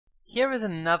Here is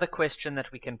another question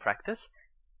that we can practice.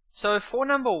 So for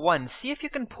number 1, see if you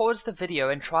can pause the video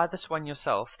and try this one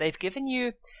yourself. They've given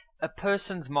you a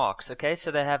person's marks, okay?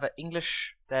 So they have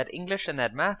English and they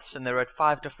had maths, and they wrote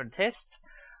 5 different tests.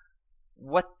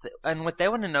 What they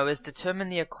want to know is determine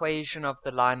the equation of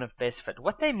the line of best fit.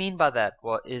 What they mean by that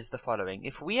is the following.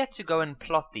 If we had to go and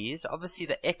plot these, obviously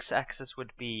the x-axis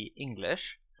would be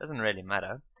English. Doesn't really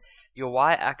matter. Your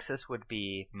y-axis would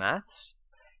be maths.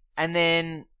 And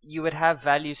then you would have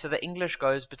values, so the English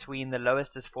goes between the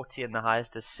lowest is 40 and the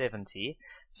highest is 70.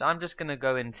 So I'm just going to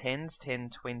go in tens, 10,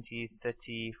 20,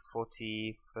 30,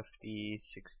 40, 50,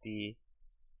 60,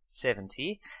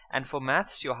 70. And for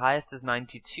maths, your highest is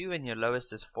 92 and your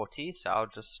lowest is 40. So I'll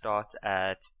just start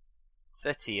at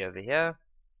 30 over here.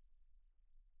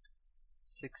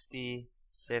 60,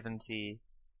 70,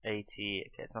 80.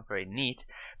 Okay, it's not very neat.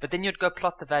 But then you'd go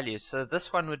plot the values. So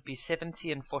this one would be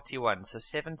 70 and 41. So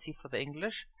 70 for the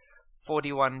English,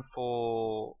 41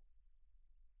 for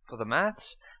the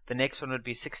maths. The next one would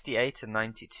be 68 and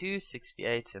 92,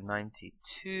 68 and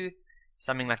 92,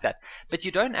 something like that. But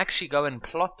you don't actually go and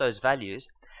plot those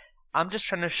values. I'm just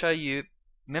trying to show you.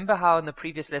 Remember how in the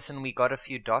previous lesson we got a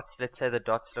few dots? Let's say the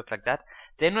dots look like that.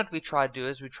 Then what we try to do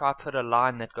is we try to put a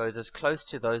line that goes as close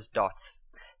to those dots.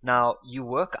 Now, you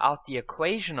work out the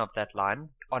equation of that line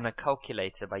on a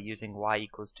calculator by using y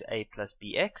equals to a plus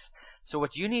bx. So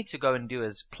what you need to go and do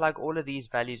is plug all of these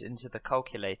values into the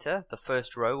calculator. The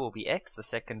first row will be x, the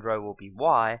second row will be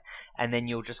y, and then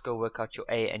you'll just go work out your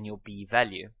a and your b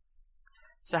value.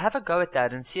 So have a go at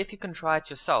that and see if you can try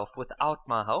it yourself without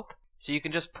my help. So you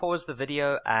can just pause the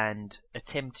video and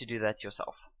attempt to do that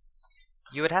yourself.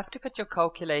 You would have to put your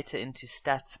calculator into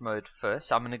stats mode first.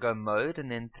 So I'm going to go mode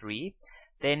and then 3.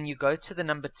 Then you go to the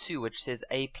number 2, which says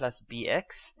a plus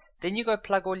bx. Then you go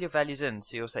plug all your values in.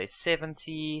 So you'll say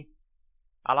 70.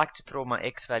 I like to put all my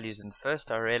x values in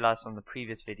first. I realized from the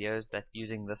previous videos that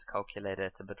using this calculator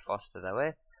it's a bit faster that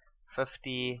way.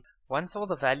 50. Once all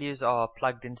the values are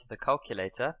plugged into the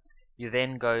calculator, you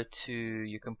then go to,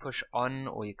 you can push on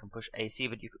or you can push AC,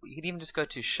 but you can even just go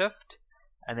to shift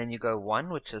and then you go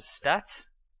 1, which is stat.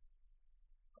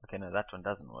 Okay, no, that one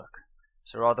doesn't work.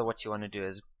 So rather what you want to do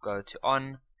is go to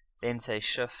on, then say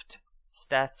shift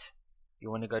stat.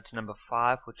 You want to go to number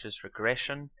 5, which is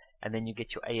regression, and then you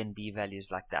get your A and B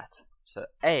values like that. So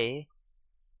A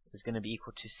is going to be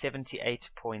equal to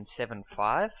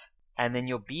 78.75, and then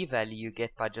your B value you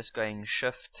get by just going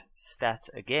shift stat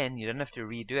again. You don't have to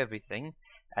redo everything,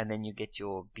 and then you get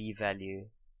your B value.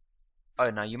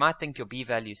 Oh, now you might think your B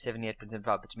value is 78.75,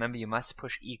 but remember you must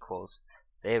push equals.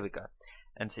 There we go.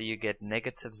 And so you get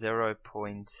negative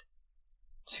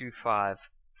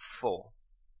 0.254.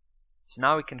 So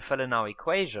now we can fill in our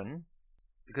equation,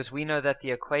 because we know that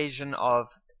the equation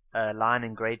of a line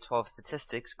in grade 12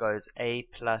 statistics goes a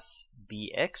plus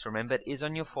bx. Remember, it is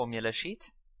on your formula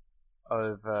sheet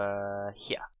over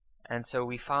here. And so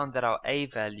we found that our a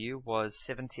value was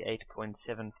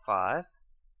 78.75,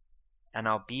 and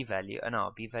our b value,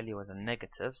 was a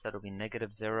negative, so it'll be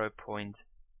negative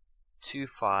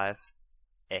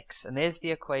 0.25x. And there's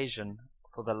the equation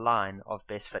for the line of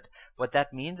best fit. What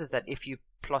that means is that if you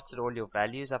plotted all your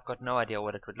values, I've got no idea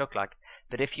what it would look like,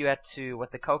 but if you had to,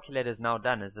 what the calculator has now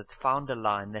done is it's found a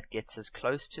line that gets as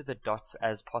close to the dots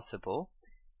as possible.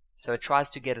 So it tries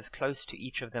to get as close to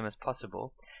each of them as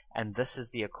possible, and this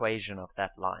is the equation of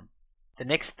that line. The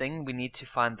next thing, we need to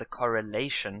find the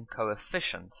correlation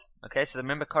coefficient. Okay, so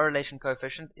remember, correlation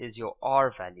coefficient is your R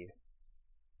value.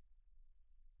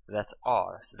 So that's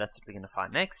R. So that's what we're going to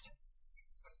find next.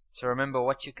 So remember,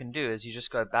 what you can do is you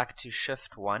just go back to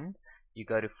shift 1. You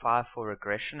go to 5 for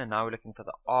regression, and now we're looking for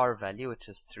the R value, which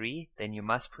is 3. Then you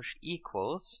must push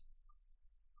equals,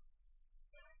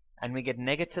 and we get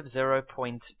negative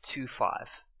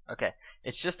 0.25. Okay,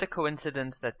 it's just a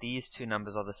coincidence that these two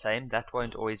numbers are the same. That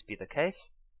won't always be the case.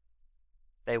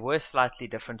 They were slightly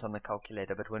different on the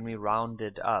calculator, but when we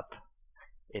rounded up,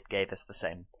 it gave us the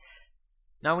same.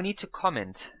 Now we need to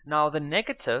comment. Now the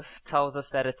negative tells us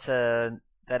that it's a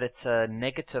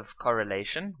negative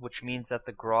correlation, which means that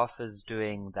the graph is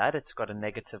doing that. It's got a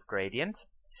negative gradient.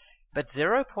 But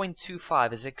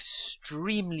 0.25 is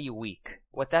extremely weak.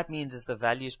 What that means is the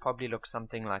values probably look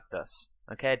something like this.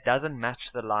 Okay, it doesn't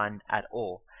match the line at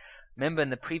all. Remember,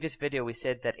 in the previous video we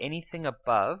said that anything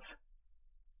above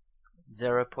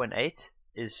 0.8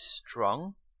 is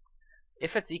strong.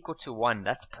 If it's equal to 1,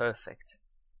 that's perfect.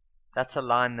 That's a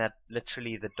line that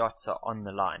literally the dots are on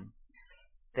the line.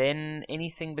 Then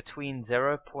anything between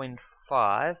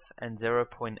 0.5 and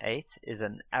 0.8 is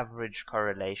an average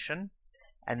correlation.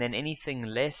 And then anything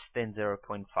less than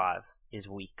 0.5 is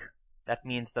weak. that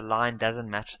means the line doesn't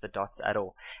match the dots at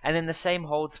all. And then the same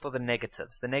holds for the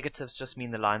negatives. The negatives just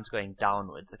mean the line's going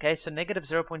downwards. Okay, so negative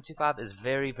 0.25 is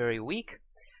very, very weak.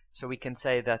 So we can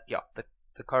say that, yeah,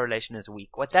 the correlation is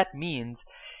weak. What that means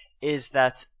is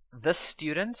that this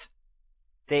student,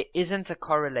 there isn't a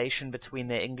correlation between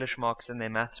their English marks and their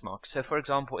maths marks. So for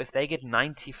example, if they get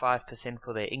 95%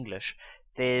 for their English,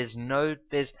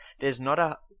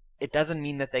 it doesn't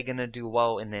mean that they're going to do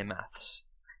well in their maths.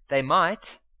 They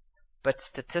might, but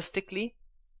statistically,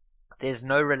 there's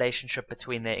no relationship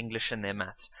between their English and their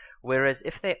maths. Whereas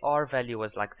if their R value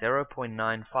was like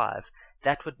 0.95,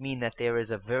 that would mean that there is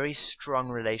a very strong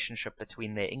relationship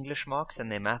between their English marks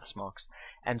and their maths marks.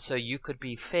 And so you could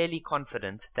be fairly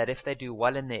confident that if they do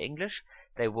well in their English,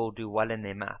 they will do well in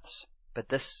their maths.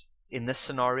 But in this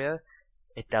scenario,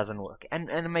 it doesn't work. And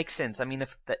it makes sense. I mean,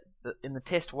 if in the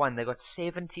test 1, they got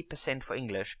 70% for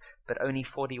English, but only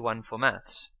 41 for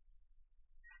maths.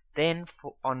 Then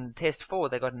on test 4,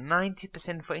 they got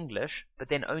 90% for English, but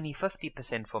then only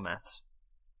 50% for maths.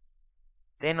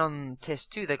 Then on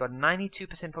test 2, they got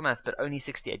 92% for maths, but only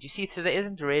 68. You see, so there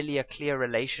isn't really a clear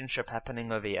relationship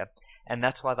happening over here, and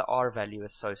that's why the R value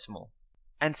is so small.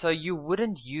 And so you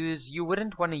wouldn't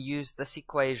want to use this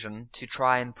equation to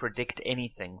try and predict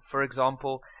anything. For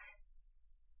example,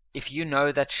 if you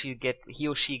know that he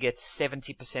or she gets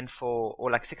 70% or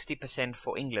like 60%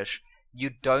 for English, you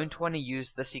don't want to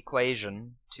use this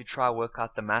equation to try work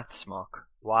out the maths mark.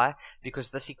 Why?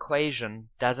 Because this equation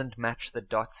doesn't match the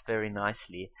dots very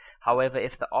nicely. However,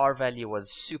 if the R value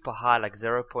was super high, like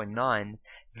 0.9,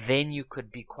 then you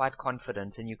could be quite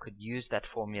confident and you could use that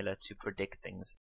formula to predict things.